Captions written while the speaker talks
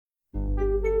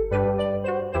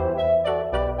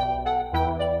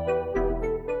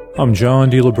I'm John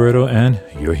DiLiberto, and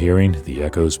you're hearing the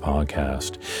Echoes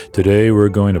podcast. Today, we're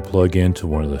going to plug into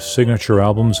one of the signature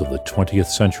albums of the 20th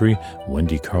century,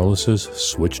 Wendy Carlos's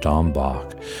Switched on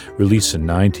Bach. Released in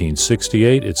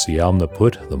 1968, it's the album that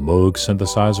put the Moog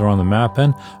synthesizer on the map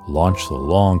and launched the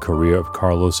long career of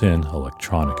Carlos in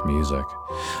electronic music.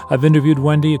 I've interviewed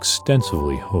Wendy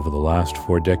extensively over the last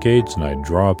 4 decades, and I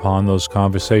draw upon those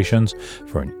conversations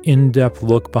for an in-depth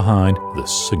look behind the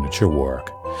signature work.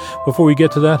 Before we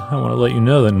get to that, I want to let you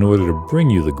know that in order to bring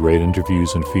you the great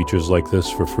interviews and features like this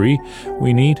for free,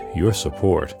 we need your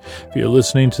support. If you're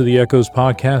listening to the Echoes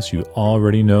podcast, you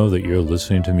already know that you're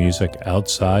listening to music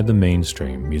outside the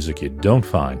mainstream, music you don't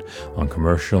find on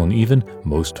commercial and even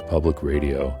most public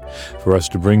radio. For us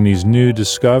to bring these new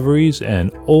discoveries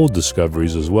and old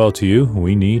discoveries as well to you,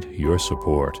 we need your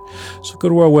support. So go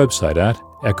to our website at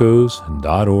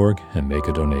echoes.org and make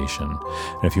a donation.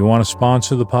 And if you want to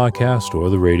sponsor the podcast or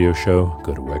the radio show,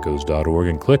 go to echoes.org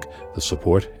and click the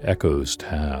Support Echoes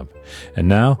tab. And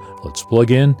now, let's plug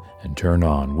in and turn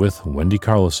on with Wendy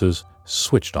Carlos's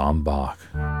Switched on Bach.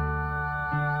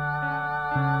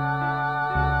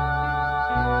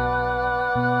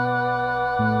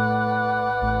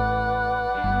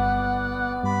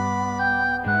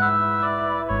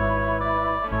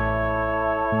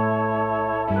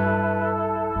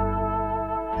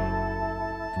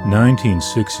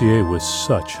 1968 was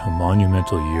such a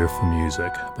monumental year for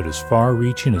music, but as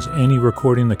far-reaching as any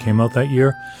recording that came out that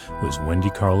year was Wendy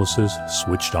Carlos's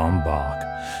Switched on Bach.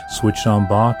 Switched on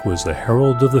Bach was the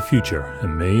herald of the future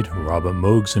and made Robert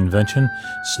Moog's invention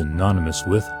synonymous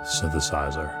with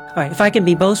synthesizer. All right, if I can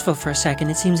be boastful for a second,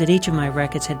 it seems that each of my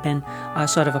records had been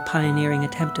sort of a pioneering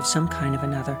attempt of some kind of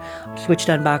another. Switched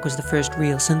on Bach was the first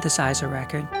real synthesizer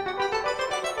record.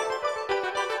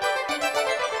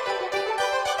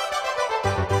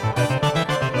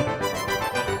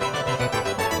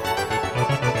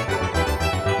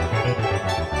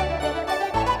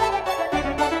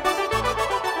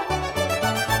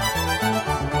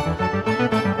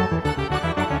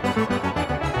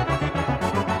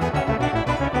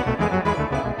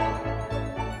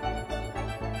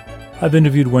 I've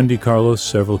interviewed Wendy Carlos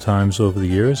several times over the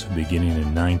years, beginning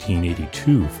in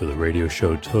 1982 for the radio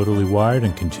show Totally Wired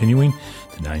and continuing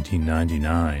to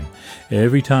 1999.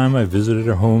 Every time I visited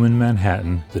her home in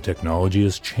Manhattan, the technology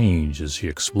has changed as she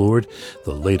explored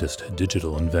the latest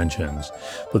digital inventions.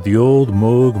 But the old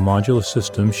Moog modular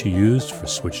system she used for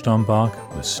Switched on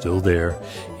Bach was still there,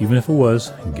 even if it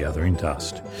was gathering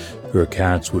dust. Her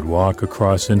cats would walk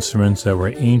across instruments that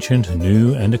were ancient,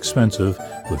 new, and expensive,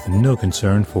 with no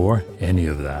concern for any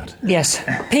of that. Yes.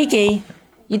 Peaky,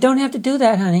 you don't have to do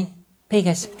that, honey.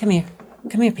 Peakus, come here.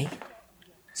 Come here, Peak.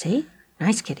 See?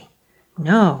 Nice kitty.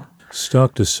 No.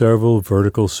 Stuck to several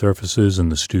vertical surfaces in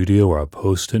the studio are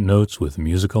Post-it notes with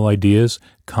musical ideas,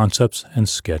 concepts, and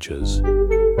sketches.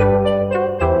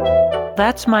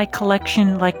 That's my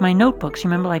collection, like my notebooks. You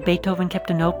remember, like Beethoven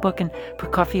kept a notebook, and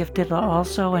Prokofiev did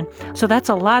also, and so that's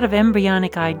a lot of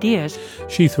embryonic ideas.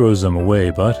 She throws them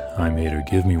away, but I made her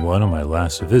give me one on my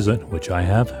last visit, which I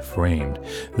have framed.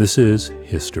 This is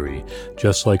history.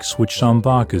 Just like Switched on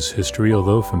Bach is history,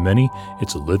 although for many,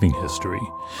 it's a living history.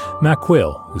 Matt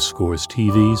Quayle, who scores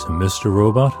TV's Mr.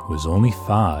 Robot, was only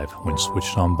 5 when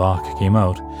Switched on Bach came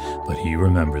out, but he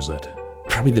remembers it.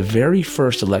 Probably the very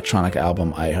first electronic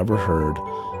album I ever heard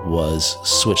was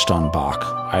Switched on Bach.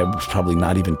 I was probably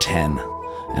not even 10,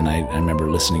 and I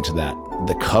remember listening to that.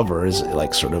 The cover is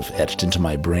like sort of etched into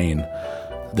my brain.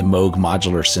 The Moog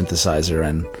modular synthesizer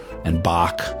and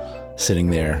Bach sitting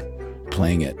there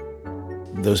playing it.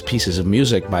 Those pieces of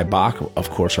music by Bach, of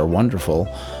course, are wonderful,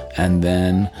 and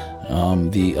then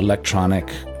the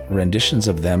electronic renditions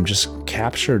of them just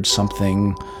captured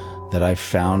something that I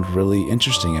found really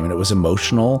interesting. I mean, it was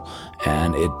emotional,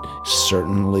 and it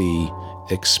certainly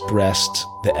expressed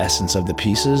the essence of the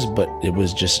pieces, but it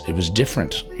was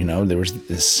different. You know, there was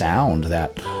this sound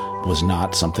that was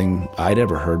not something I'd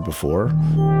ever heard before.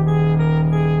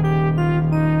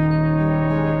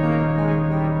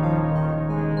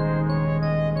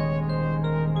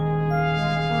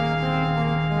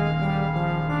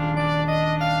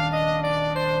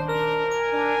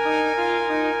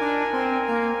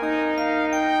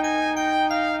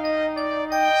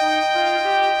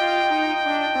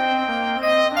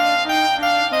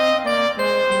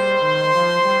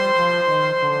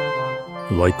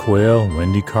 Like Quayle,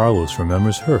 Wendy Carlos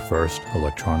remembers her first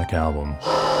electronic album.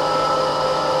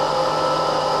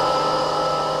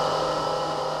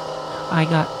 I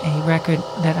got a record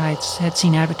that I had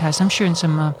seen advertised, I'm sure in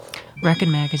some record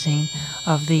magazine,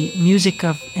 of the music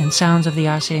of and sounds of the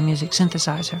RCA Music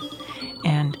synthesizer.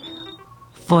 And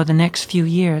For the next few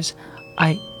years,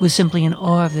 I was simply in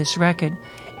awe of this record.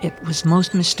 It was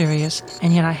most mysterious,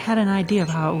 and yet I had an idea of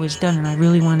how it was done, and I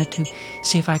really wanted to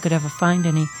see if I could ever find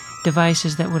any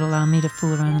devices that would allow me to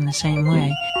fool around in the same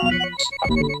way.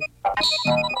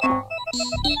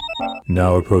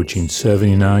 Now approaching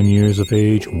 79 years of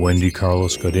age, Wendy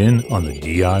Carlos got in on the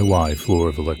DIY floor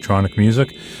of electronic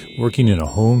music, working in a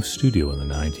home studio in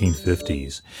the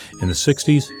 1950s. In the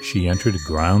 60s, she entered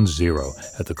Ground Zero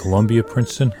at the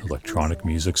Columbia-Princeton Electronic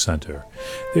Music Center.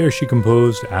 There she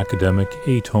composed academic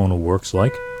atonal works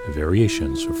like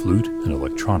Variations for Flute and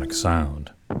Electronic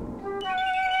Sound.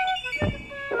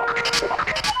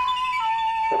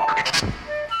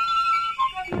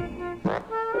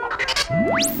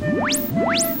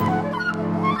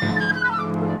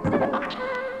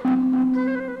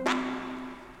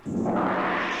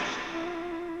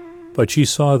 But she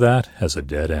saw that as a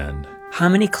dead end. How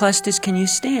many clusters can you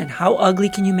stand? How ugly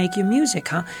can you make your music?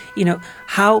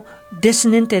 How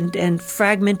dissonant and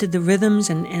fragmented the rhythms,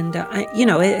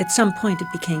 at some point it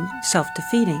became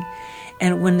self-defeating.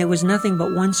 And when there was nothing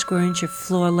but 1 square inch of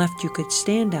floor left you could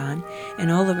stand on, and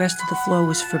all the rest of the floor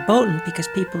was verboten because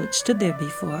people had stood there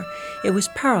before, it was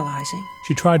paralyzing.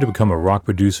 She tried to become a rock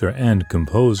producer and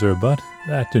composer, but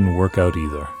that didn't work out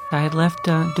either. I had left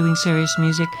doing serious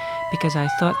music because I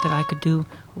thought that I could do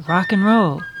rock and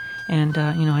roll. And,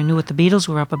 I knew what the Beatles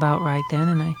were up about right then,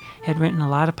 and I had written a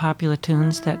lot of popular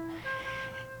tunes that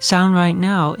sound right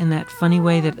now in that funny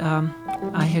way that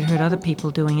I had heard other people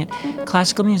doing it.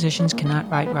 Classical musicians cannot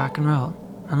write rock and roll.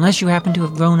 Unless you happen to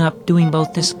have grown up doing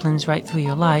both disciplines right through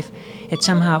your life, it's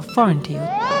somehow foreign to you.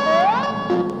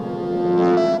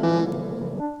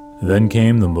 Then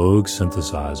came the Moog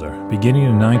synthesizer. Beginning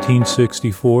in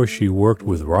 1964, she worked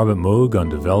with Robert Moog on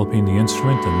developing the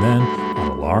instrument, and then,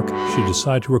 on a lark, she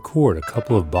decided to record a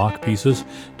couple of Bach pieces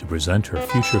to present her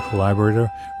future collaborator,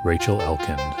 Rachel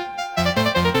Elkind.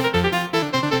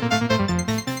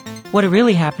 What had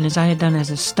really happened is I had done as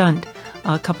a stunt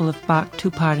a couple of Bach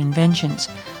 2-part inventions,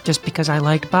 just because I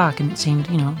liked Bach, and it seemed,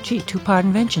 2-part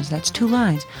inventions, that's 2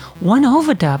 lines. 1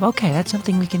 overdub, okay, that's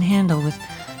something we can handle with,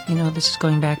 this is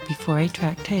going back before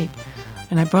 8-track tape.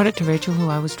 And I brought it to Rachel, who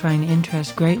I was trying to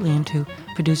interest greatly into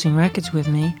producing records with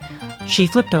me. She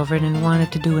flipped over it and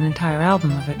wanted to do an entire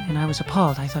album of it, and I was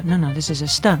appalled. I thought, no, this is a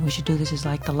stunt. We should do this as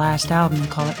like the last album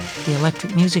and call it the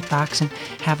Electric Music Box and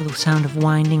have the sound of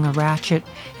winding a ratchet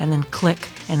and then click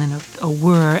and then a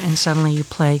whir, and suddenly you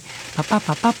play. I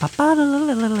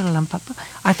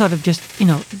thought of just,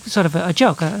 sort of a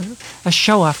joke, a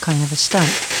show-off kind of a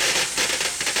stunt.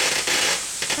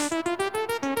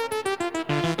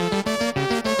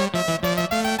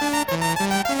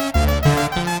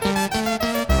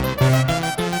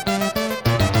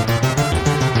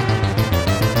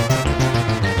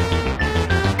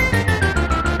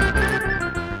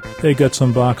 They got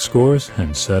some Bach scores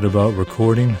and set about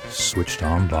recording Switched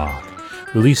on Bach.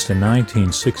 Released in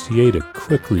 1968, it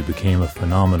quickly became a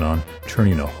phenomenon,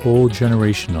 turning a whole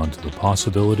generation onto the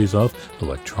possibilities of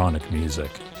electronic music.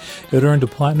 It earned a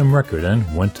platinum record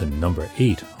and went to number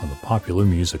 8 on the popular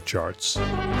music charts.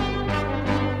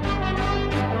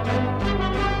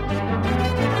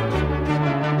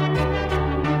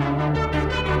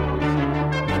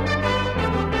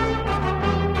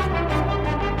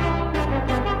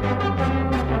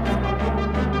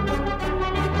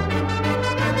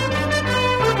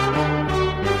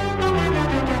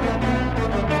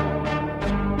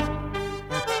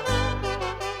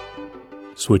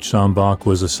 Switched on Bach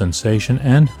was a sensation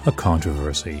and a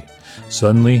controversy.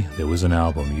 Suddenly, there was an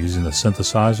album using the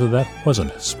synthesizer that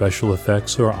wasn't special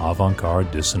effects or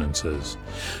avant-garde dissonances.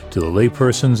 To the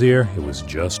layperson's ear, it was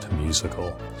just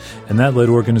musical. And that led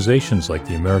organizations like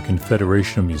the American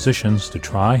Federation of Musicians to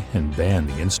try and ban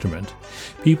the instrument.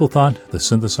 People thought the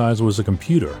synthesizer was a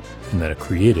computer and that it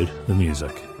created the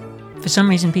music. For some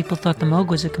reason, people thought the Moog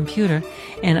was a computer,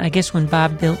 and I guess when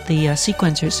Bob built the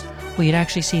sequencers, where you'd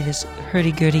actually see this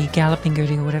hurdy-gurdy,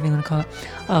 galloping-gurdy, or whatever you want to call it,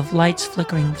 of lights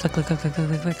flickering, flick, flick, flick, flick,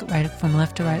 flick, flick, right from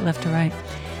left to right, left to right.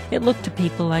 It looked to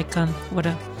people like what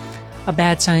a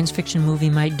bad science fiction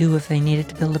movie might do if they needed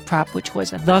to build a prop, which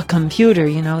was the computer,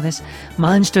 this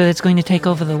monster that's going to take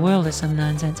over the world or some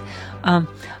nonsense.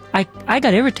 I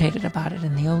got irritated about it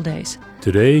in the old days.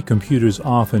 Today, computers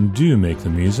often do make the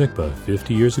music, but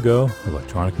 50 years ago,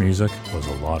 electronic music was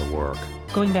a lot of work.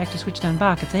 Going back to Switched on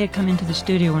Bach, if they had come into the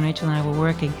studio when Rachel and I were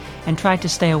working and tried to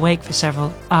stay awake for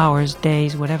several hours,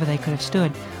 days, whatever they could have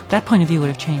stood, that point of view would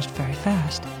have changed very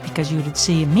fast, because you would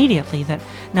see immediately that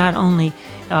not only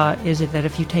is it that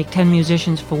if you take 10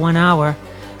 musicians for 1 hour,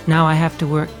 now I have to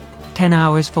work 10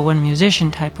 hours for one musician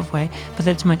type of way, but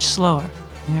that it's much slower.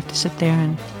 You have to sit there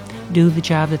and do the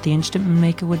job that the instrument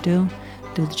maker would do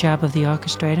the job of the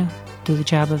orchestrator, do the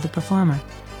job of the performer.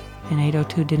 And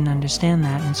 802 didn't understand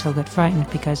that and so got frightened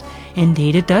because,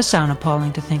 indeed, it does sound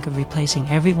appalling to think of replacing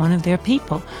every one of their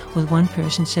people with one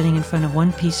person sitting in front of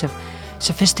one piece of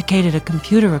sophisticated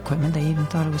computer equipment. They even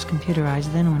thought it was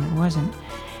computerized then when it wasn't.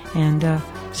 And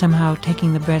somehow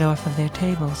taking the bread off of their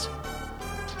tables.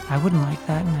 I wouldn't like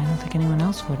that, and I don't think anyone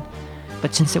else would.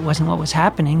 But since it wasn't what was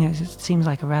happening, it seems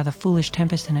like a rather foolish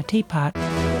tempest in a teapot.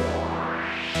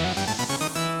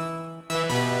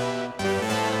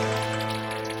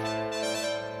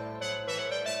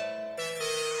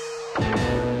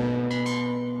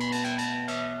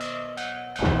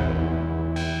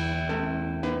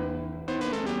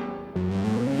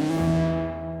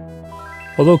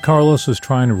 Although Carlos is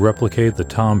trying to replicate the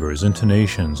timbres,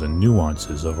 intonations, and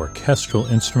nuances of orchestral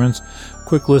instruments,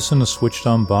 quick listen to Switched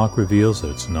on Bach reveals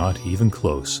that it's not even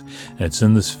close. And it's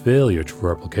in this failure to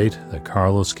replicate that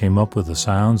Carlos came up with the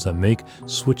sounds that make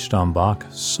Switched on Bach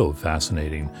so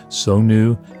fascinating, so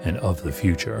new, and of the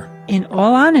future. In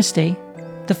all honesty,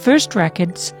 the first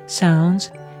record's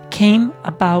sounds came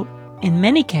about, in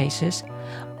many cases,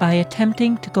 by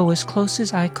attempting to go as close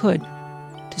as I could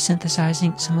to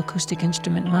synthesizing some acoustic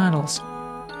instrument models.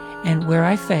 And where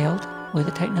I failed, where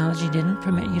the technology didn't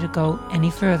permit you to go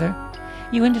any further,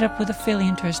 you ended up with a fairly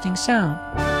interesting sound.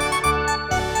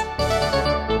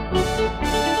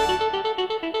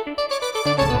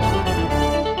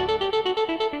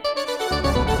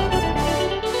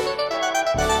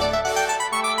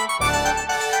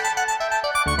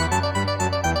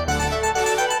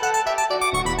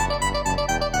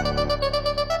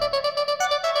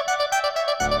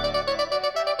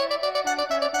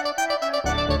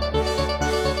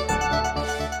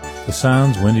 The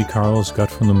sounds Wendy Carlos got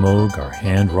from the Moog are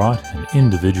hand-wrought and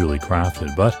individually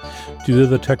crafted, but due to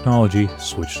the technology,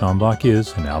 Switched on Bach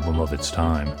is an album of its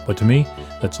time. But to me,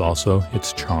 that's also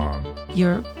its charm.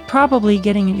 You're probably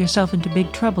getting yourself into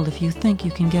big trouble if you think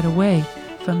you can get away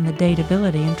from the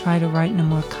datability and try to write in a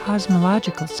more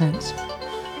cosmological sense.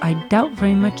 I doubt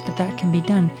very much that that can be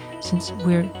done, since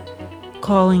we're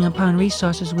calling upon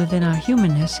resources within our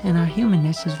humanness, and our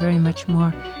humanness is very much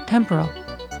more temporal,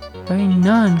 very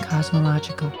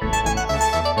non-cosmological.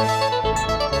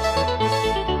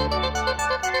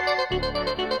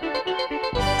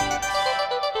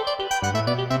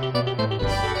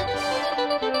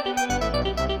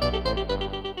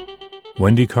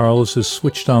 Wendy Carlos's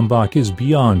Switched on Bach is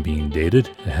beyond being dated.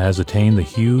 It has attained the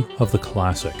hue of the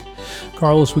classic.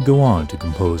 Carlos would go on to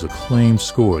compose acclaimed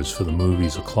scores for the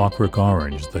movies A Clockwork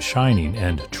Orange, The Shining,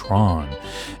 and Tron.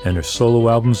 And her solo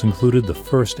albums included the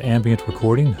first ambient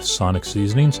recording, Sonic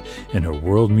Seasonings, and her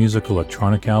world music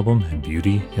electronic album,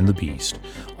 Beauty and the Beast.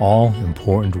 All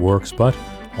important works, but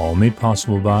all made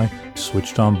possible by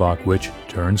Switched on Bach, which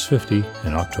turns 50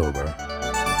 in October.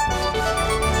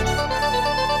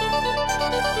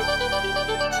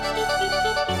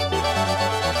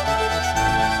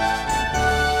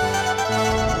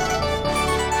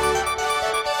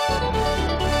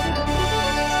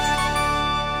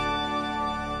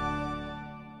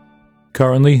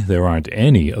 Currently, there aren't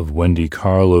any of Wendy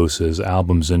Carlos's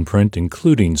albums in print,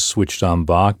 including Switched on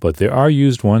Bach, but there are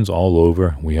used ones all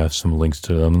over. We have some links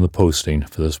to them in the posting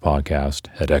for this podcast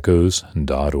at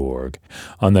echoes.org.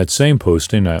 On that same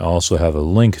posting, I also have a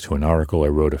link to an article I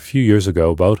wrote a few years ago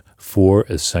about 4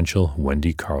 essential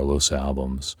Wendy Carlos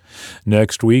albums.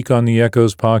 Next week on the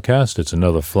Echoes podcast, it's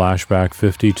another Flashback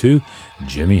 52,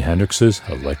 Jimi Hendrix's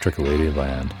Electric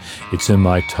Ladyland. It's in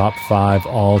my top 5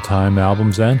 all-time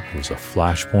albums, and it was a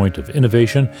flashpoint of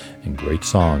innovation and great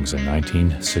songs in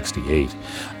 1968.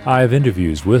 I have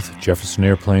interviews with Jefferson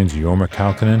Airplane's Jorma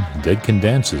Kaukonen, Dead Can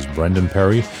Dance's Brendan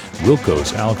Perry,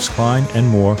 Wilco's Alex Klein, and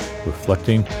more,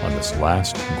 reflecting on this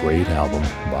last great album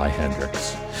by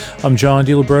Hendrix. I'm John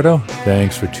DiLiberto.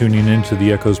 Thanks for tuning in to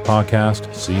the Echoes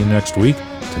podcast. See you next week,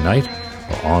 tonight,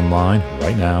 or online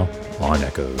right now on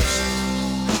Echoes.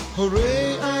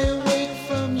 Hooray, I awake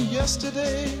from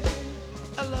yesterday.